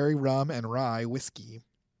with sherry, rum, and rye whiskey.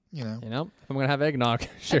 You know, if I'm gonna have eggnog, That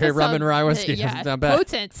sherry, does rum, sound- and rye whiskey Yeah. doesn't sound bad.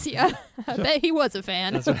 Potent. Yeah. I bet he was a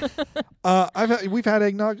fan. That's right. We've had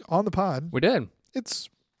eggnog on the pod. We did. It's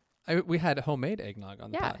We had homemade eggnog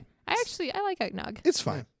on the Yeah. pod. I like eggnog. it's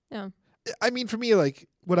fine. Yeah. I mean, for me,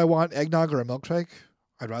 would I want eggnog or a milkshake?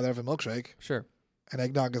 I'd rather have a milkshake. Sure. And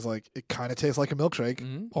eggnog is it kind of tastes like a milkshake,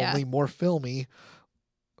 Mhm. Yeah. only more filmy.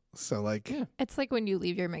 So Yeah. It's like when you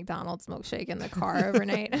leave your McDonald's milkshake in the car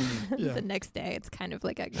overnight. Yeah. The next day, it's kind of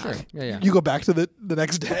like eggnog. Sure. Yeah. you go back to the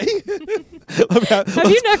next day.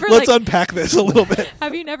 you never, let's like- unpack this a little bit.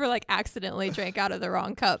 Have you never accidentally drank out of the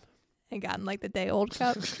wrong cup and gotten the day old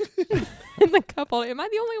cup? In the cup all day. Am I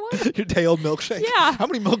the only one? Your day old milkshake. Yeah. How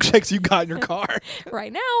many milkshakes you got in your car?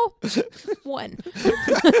 Right now, one.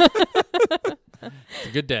 It's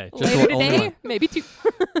a good day. Just Later only today, one. maybe two.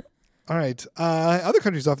 All right. Other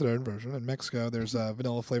countries offer their own version. In Mexico, there's a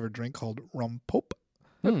vanilla flavored drink called rompope.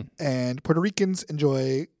 Hmm. And Puerto Ricans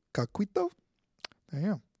enjoy cacuito. There you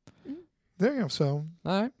go. Mm. There you go. So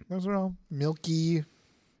All right. those are all milky,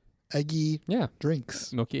 eggy Yeah.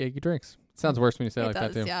 drinks. Milky eggy drinks. Sounds worse when you say it It like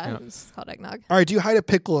does, that too. yeah. It's called eggnog. All right. Do you hide a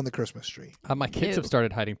pickle in the Christmas tree? My kids Ew. have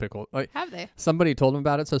started hiding pickle. Have they? Somebody told them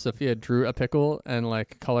about it, so Sophia drew a pickle and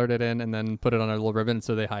colored it in, and then put it on a little ribbon,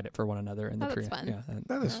 so they hide it for one another in the Oh, tree. that's fun. Yeah. And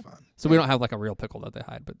That is Yeah. fun. so we don't have a real pickle that they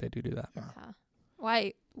hide, but they do that. Yeah.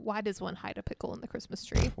 Why does one hide a pickle in the Christmas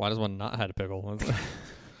tree? Why does one not hide a pickle?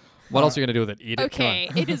 What else are you gonna do with it? Eat it? Okay,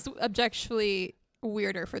 it is objectively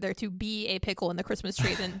weirder for there to be a pickle in the Christmas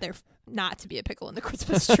tree than there not to be a pickle in the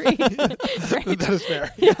Christmas tree. Right? That is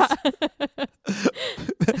fair. Yeah.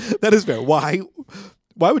 That is fair. Why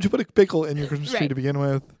would you put a pickle in your Christmas tree Right. to begin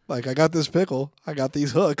with? Like, I got this pickle. I got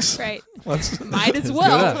these hooks. Right. Let's Might as Let's do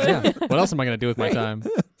well. that, yeah. What else am I gonna do with my Right. time?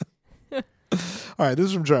 All right, this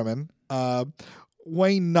is from German.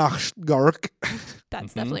 Weihnachtsgurk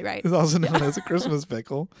That's Mhm. definitely right. is also known as a Christmas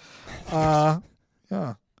pickle. Yeah.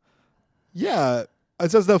 Yeah.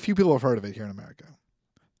 It says, though, few people have heard of it here in America.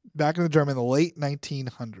 Back in the late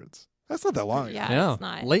 1900s. That's not that long ago. Yeah, Yeah, it's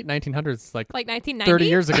not. late 1900s, like Like 1990? 30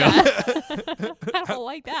 years ago. Yeah. I don't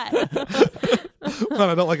like that. Well,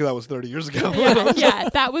 I don't like that was 30 years ago. yeah,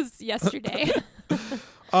 that was yesterday.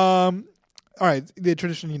 All right. The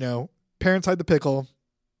tradition, parents hide the pickle.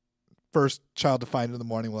 First child to find it in the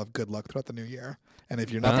morning will have good luck throughout the new year. And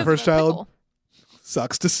if you're not the Because first of a child,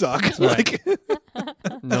 sucks to suck. Right.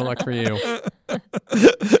 Like, no luck for you.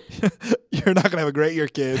 you're not going to have a great year,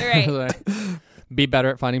 kid. pickle. Right. Be better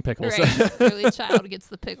at finding pickles. Right. Early child gets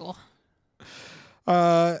the pickle.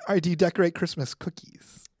 All right. Do you decorate Christmas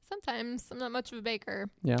cookies? Sometimes I'm not much of a baker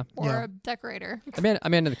Yeah. or Yeah. a decorator. I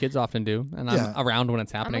mean, the kids often do, and Yeah. I'm around when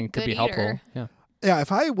it's happening to good be helpful. eater. Yeah. Yeah.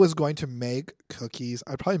 If I was going to make cookies,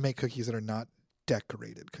 I'd probably make cookies that are not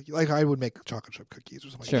decorated cookies. Like I would make chocolate chip cookies or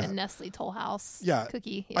something Sure. like A that. Nestle Toll House Yeah.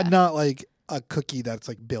 cookie. Yeah. Not like a cookie that's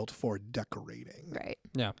like built for decorating. Right.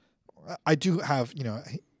 I do have,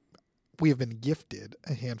 we have been gifted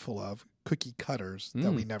a handful of cookie cutters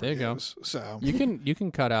that we never there you go. use. So You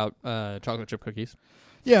can cut out chocolate chip cookies.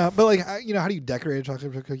 yeah, but like how do you decorate a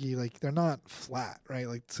chocolate chip cookie? Like they're not flat, right?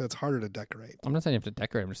 Like so it's harder to decorate. I'm not saying you have to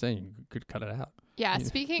decorate. I'm just saying you could cut it out. Yeah, Yeah.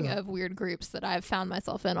 speaking of weird groups that I've found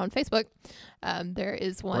myself in on Facebook, there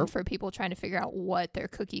is one Or- for people trying to figure out what their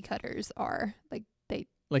cookie cutters are. Like they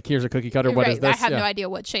Like here's a cookie cutter. What right, is this? I have Yeah. no idea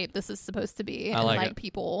what shape this is supposed to be. I And like it.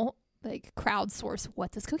 people like crowdsource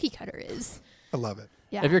what this cookie cutter is. I love it.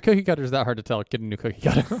 Yeah. If your cookie cutter is that hard to tell, get a new cookie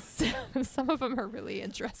cutter. Some of them are really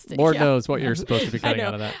interesting. Lord yeah. knows what you're supposed to be cutting know.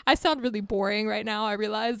 out of that. I sound really boring right now, I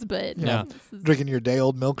realize, but Yeah. this is Drinking your day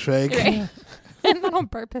old milkshake. Right. And not on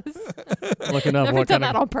purpose. Looking up Never what done kind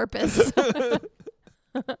that of on purpose.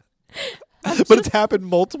 But it's happened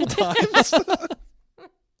multiple times.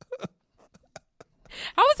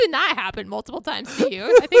 How has it not happened multiple times to you?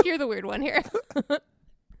 I think you're the weird one here.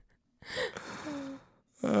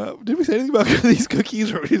 Did we say anything about these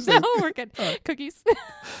cookies? Or we just No, like, we're good. Cookies.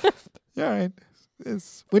 yeah, all right.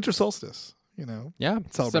 It's winter solstice. yeah.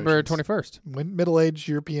 December Celebrations. 21st. When middle-aged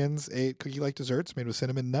Europeans ate cookie-like desserts made with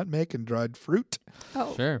cinnamon, nutmeg, and dried fruit.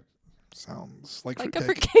 Oh, Sure. Sounds like like a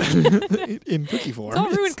fruitcake fruitcake. in cookie form.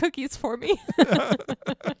 Don't ruin cookies for me.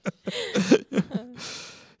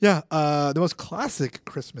 Yeah, the most classic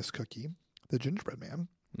Christmas cookie, the gingerbread man,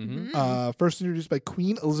 Mm-hmm. first introduced by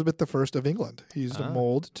Queen Elizabeth I of England. He used a Ah.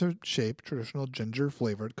 mold to shape traditional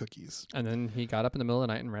ginger-flavored cookies. And then he got up in the middle of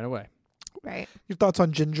the night and ran away. Right. Your thoughts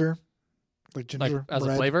on ginger? Like ginger Like as a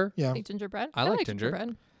bread? flavor, Yeah, Like gingerbread. I like ginger.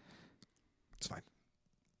 gingerbread. it's fine.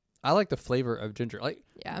 I like the flavor of ginger. Like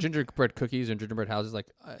Yeah. gingerbread cookies and gingerbread houses. Like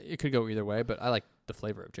it could go either way, but I like the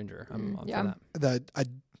flavor of ginger. I'm yeah. for that.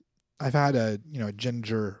 I've had a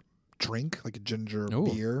ginger drink, like a ginger Ooh.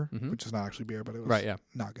 beer, Mhm. which is not actually beer, but it was Right? Yeah.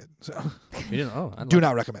 not good. So You didn't? Oh, I do like,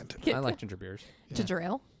 not recommend. I like ginger beers. Yeah. Ginger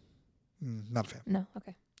ale? Not a fan. No.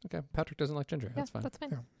 Okay. Okay, Patrick doesn't like ginger. Yeah, That's fine. that's fine.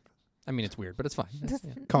 Yeah. I mean, it's weird, but it's fine. That's-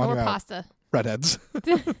 yeah. Calling More you out. pasta. Redheads,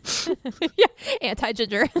 Yeah.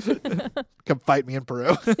 Anti-ginger. come fight me in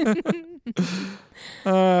Peru.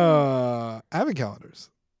 Advent calendars.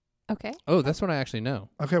 Okay. Oh, that's what I actually know.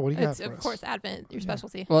 Okay, what do you got It's for of us? course Advent, your Yeah.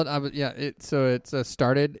 specialty. Well, it's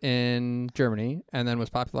started in Germany and then was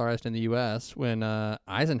popularized in the U.S. when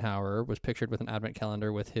Eisenhower was pictured with an advent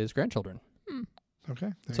calendar with his grandchildren. Okay.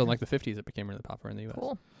 there So you in like the 50s, it became really popular in the U.S.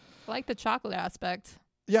 Cool. I like the chocolate aspect. go.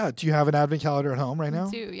 Yeah. Do you have an Advent calendar at home right now?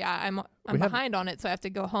 Me too. Yeah, I'm We have- behind on it, so I have to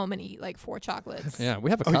go home and eat like 4 chocolates. Yeah,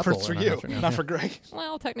 we have a Oh, couple. first for in our you, house right now. not Yeah. for Greg.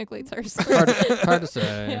 Well, technically it's hers. hard to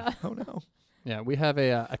say. Yeah. Oh no. Yeah, we have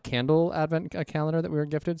a candle advent calendar that we were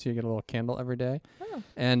gifted, so you get a little candle every day. Oh.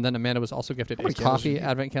 And then Amanda was also gifted How a many candles do you coffee get?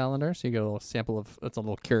 advent calendar, so you get a little sample of it's a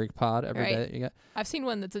little Keurig pod every day Right. that you get. I've seen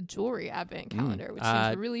one that's a jewelry advent calendar, which Uh,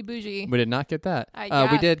 seems really bougie. We did not get that.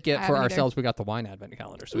 Yeah, we did get I for haven't either. ourselves. We got the wine advent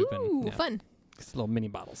calendar, so we've Ooh, been fun. it's little mini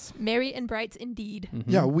bottles. Merry and bright indeed. Mhm.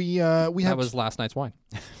 Yeah, we that have was last night's wine.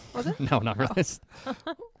 Was it? No, not really.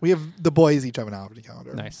 we have the boys each have an Advent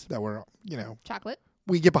calendar. Nice. That we're Chocolate?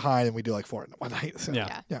 we get behind and we do like 4 in one night. So.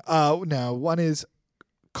 Yeah. Yeah. No, one is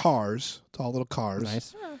cars. It's all little cars.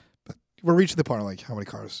 Nice. Oh, We're reaching the part of like how many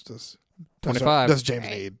cars does 25. does James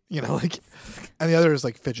Right. need? You know, like, and the other is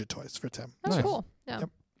like fidget toys for Tim. that's Nice. cool. Yeah. Yep.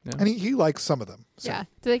 Yeah. And he likes some of them. So. Yeah.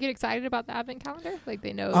 Do they get excited about the advent calendar? Like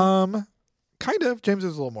they know. Kind of. James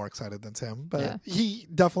is a little more excited than Tim, but Yeah. he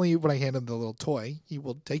definitely, when I hand him the little toy, he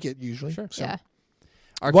will take it usually. Sure. So yeah.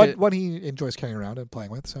 Our, what he enjoys carrying around and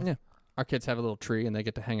playing with. So Yeah. Our kids have a little tree, and they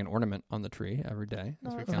get to hang an ornament on the tree every day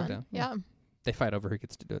as No, we that's count fun. down. Yeah. They fight over who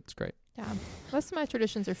gets to do it. It's great. Yeah. Most of my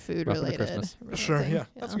traditions are food Welcome to related. Christmas. sure, related. yeah,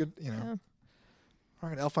 that's good. You know, Yeah. all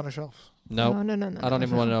right, Elf on a Shelf. No, No. I don't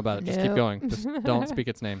even want to know about it. Just keep No. going. Just don't speak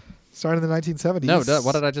its name. Started in the 1970s. No,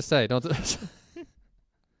 what did I just say? Don't.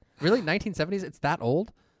 Really, 1970s? It's that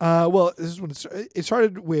old? Well, this is when it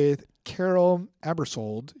started with Carol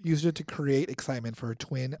Abersold used it to create excitement for her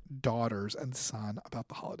twin daughters and son about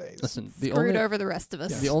the holidays. Listen, the Screwed only over the rest of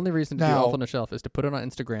us. the only reson to do Now- Elf on the Shelf is to put it on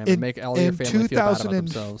Instagram and make all your in family feel bad about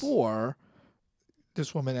themselves. 2004,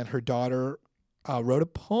 this woman and her daughter wrote a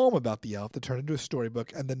poem about the elf that turned into a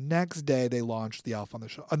storybook, and the next day they launched the Elf on the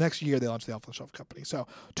Shelf. Next year they launched the Elf on the Shelf company. So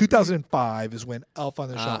 2005 is when Elf on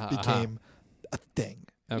the Shelf became a thing.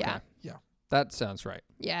 Okay. Yeah. Yeah. That sounds right.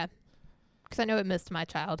 Yeah. Because I know it missed my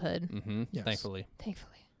childhood. Mm-hmm. Yes. Thankfully.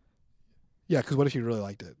 Thankfully. Yeah, because what if you really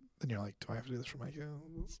liked it? Then you're like, do I have to do this for my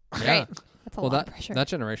kids? Yeah. Right. That's a Well, lot of pressure. that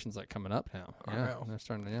generation's like coming up now. I Yeah. know. They're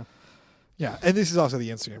starting to, Yeah, and this is also the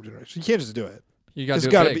Instagram generation. You can't just do it. You got to It's do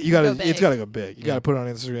it gotta big. be. You gotta. Go It's big. gotta go big. You Yeah. gotta put it on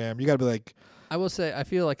Instagram. You gotta be like, I will say, I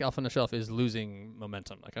feel like Elf on the Shelf is losing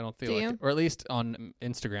momentum. Like, I don't feel Do like, you? or at least on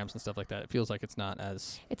Instagrams and stuff like that, it feels like it's not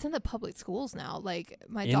as. It's in the public schools now. Like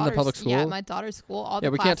my In the daughter's public Yeah, school? my daughter's school. All Yeah,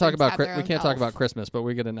 the we can't talk classrooms about have their own elf. Christmas, but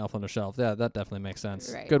we get an Elf on the Shelf. Yeah, that definitely makes sense.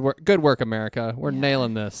 Right. Good work, America. We're Yeah.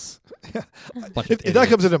 nailing this. Bunch of if that idiots.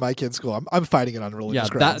 comes into my kid's school, I'm fighting it on yeah, religious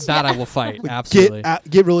that grounds. I will fight. Like, Absolutely.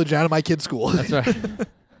 Get religion out of my kid's school. That's right.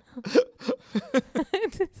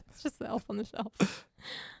 It's just the elf on the shelf.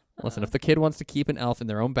 Listen, if the kid wants to keep an elf in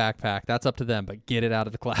their own backpack, that's up to them. But get it out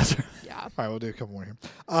of the classroom. Yeah. All right, we'll do a couple more here.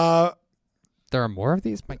 There are more of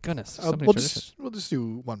these. My goodness, there's so many traditions. we'll just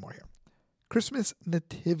do one more here. Christmas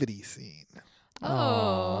nativity scene. Oh.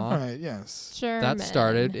 All Aw. right, yes. Sure. That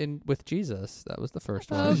started with Jesus. That was the first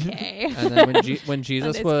one. Okay. And then when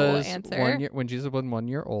Jesus Sunday school was answer. when Jesus was 1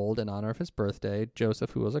 year old, in honor of his birthday, Joseph,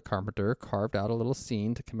 who was a carpenter, carved out a little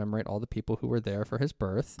scene to commemorate all the people who were there for his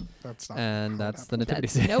birth, That's not. and how it that's the happened.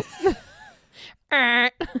 nativity That's, scene.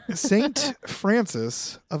 nope. Saint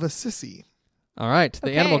Francis of Assisi. All right, the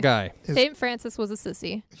Okay. animal guy. Saint Francis was a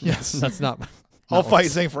sissy. Yes. That's not. I'll not fight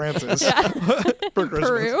what's- Saint Francis Yeah. for Christmas.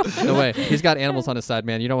 Peru. No way. He's got animals on his side,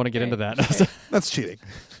 man. You don't want to get into that. That's cheating.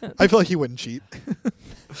 I feel like he wouldn't cheat.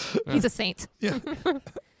 He's a saint. Yeah.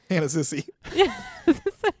 And Assisi.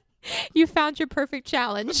 You found your perfect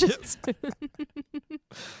challenge. Yes.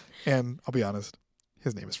 And I'll be honest,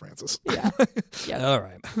 his name is Francis. Yeah. Yep. All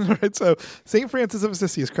right. All right, so Saint Francis of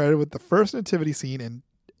Assisi is credited with the first nativity scene in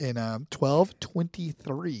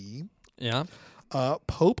 1223. Yeah.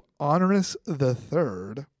 Pope Honorius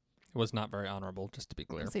III. It was not very honorable, just to be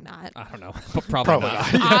clear. Is he not? I don't know. But probably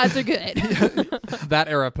not. Odds are good. That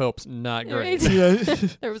era of popes, not great. Right. Yeah.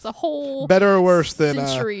 There was a whole Better or worse than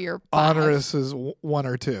century or five. Honorius's 1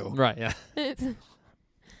 or 2. Right, yeah.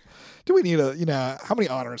 Do we need how many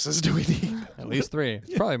Honoriuses do we need? At least 3.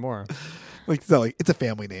 It's probably more. Like, so, like, it's a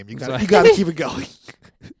family name. You got Sorry. you got to keep it going.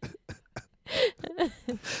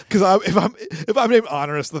 Because if I'm named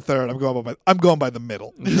Honorius III, I'm going by the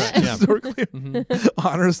middle. Right, yeah. So we're clear. Mhm.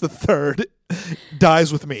 Honorius III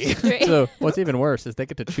dies with me. Right. So what's even worse is they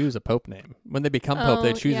get to choose a pope name. When they become pope, they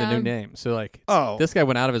Oh, choose a yeah. new name. So like Oh this guy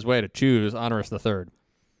went out of his way to choose Honorius III.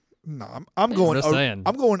 no, I'm going. Just saying.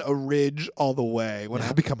 I'm going a ridge all the way when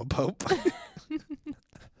I become a pope.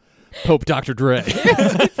 Pope Dr. Dre.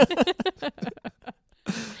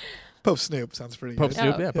 Pope Snoop sounds pretty Pope good.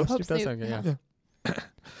 Snoop, Yeah, yeah. Pope Pope Snoop does Snoop, sound good, yeah.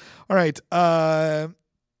 All right.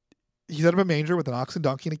 He set up a manger with an ox and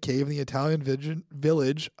donkey in a cave in the Italian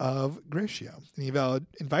village of Griscia. And he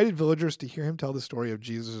invited villagers to hear him tell the story of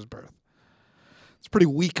Jesus' birth. It's a pretty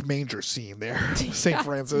weak manger scene there. St. Yeah.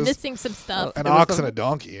 Francis, Missing some stuff. an It was ox the- and a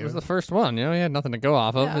donkey. It was the first one, you know, he had nothing to go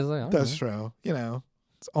off of. Yeah. He's like, oh, That's true.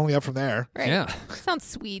 It's only up from there. Right. Yeah. Sounds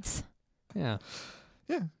sweet. Yeah.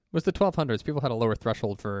 Yeah. It was the 1200s. People had a lower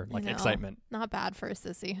threshold for like know. excitement. Not bad for a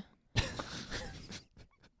sissy.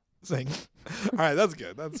 Sing. All right, that's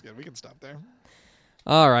good. That's good. We can stop there.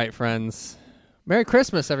 All right, friends. Merry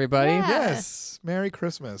Christmas, everybody. Yeah. Yes. Merry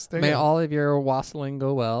Christmas. There you May go. all of your wassailing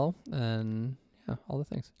go well, and yeah, all the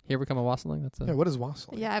things. Here we come a wassailing. That's a Yeah, what is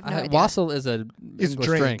wassail? Yeah, I have no I- idea. wassail is a It's English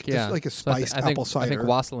drink. Yeah, It's like a So spiced I think apple cider. I think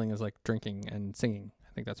wassailing is like drinking and singing.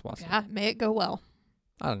 I think that's wassailing. Yeah, may it go well.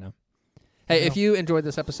 I don't know. Hey, Yeah. if you enjoyed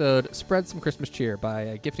this episode, spread some Christmas cheer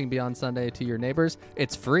by gifting Beyond Sunday to your neighbors.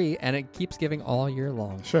 It's free, and it keeps giving all year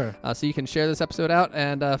long. Sure. So you can share this episode out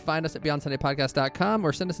and find us at BeyondSundayPodcast.com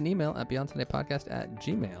or send us an email at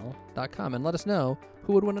BeyondSundayPodcast@gmail.com and let us know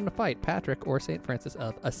who would win in a fight, Patrick or St. Francis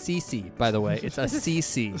of Assisi. By the way, it's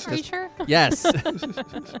Assisi. Are you sure? Yes.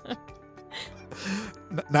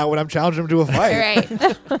 Not when I'm challenging him to a All fight.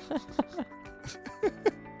 right.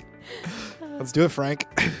 Let's do it, Frank.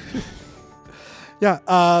 Yeah,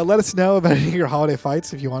 let us know about any of your holiday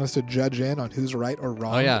fights if you want us to judge in on who's right or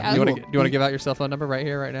wrong. Oh, yeah. We Do you want to give out your cell phone number right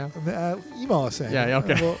here, right now? Email us in. Yeah,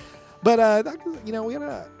 okay. But we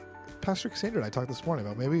had Pastor Cassandra and I talked this morning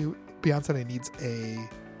about maybe Beyond Sunday needs a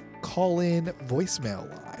call-in voicemail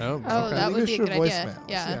line. Oh, Oh, okay. that would be a Leave good us your idea. voicemails,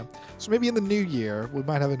 Yeah. So maybe in the new year we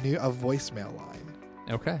might have a voicemail line.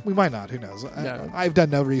 Okay. We might not. Who knows? Yeah. I've done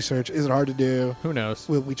no research. Is it hard to do? Who knows?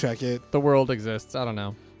 Will we check it? The world exists. I don't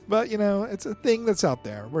know. But it's a thing that's out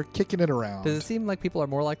there. We're kicking it around. Does it seem like people are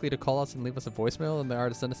more likely to call us and leave us a voicemail than they are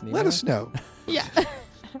to send us an email? Let us know. Yeah.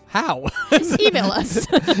 How? Email us.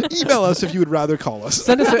 Email us if you would rather call us.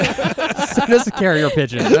 send us a carrier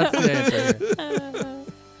pigeon. That's the answer here.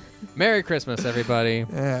 Merry Christmas, everybody.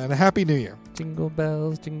 And a Happy New Year. Jingle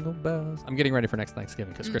bells, jingle bells. I'm getting ready for next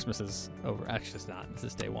Thanksgiving because Mm. Christmas is over. Actually, it's not. This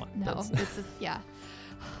is day one. No, That's- this is, yeah.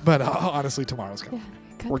 But honestly, tomorrow's coming.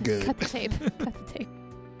 Yeah. We're good. Cut the tape. Cut the tape.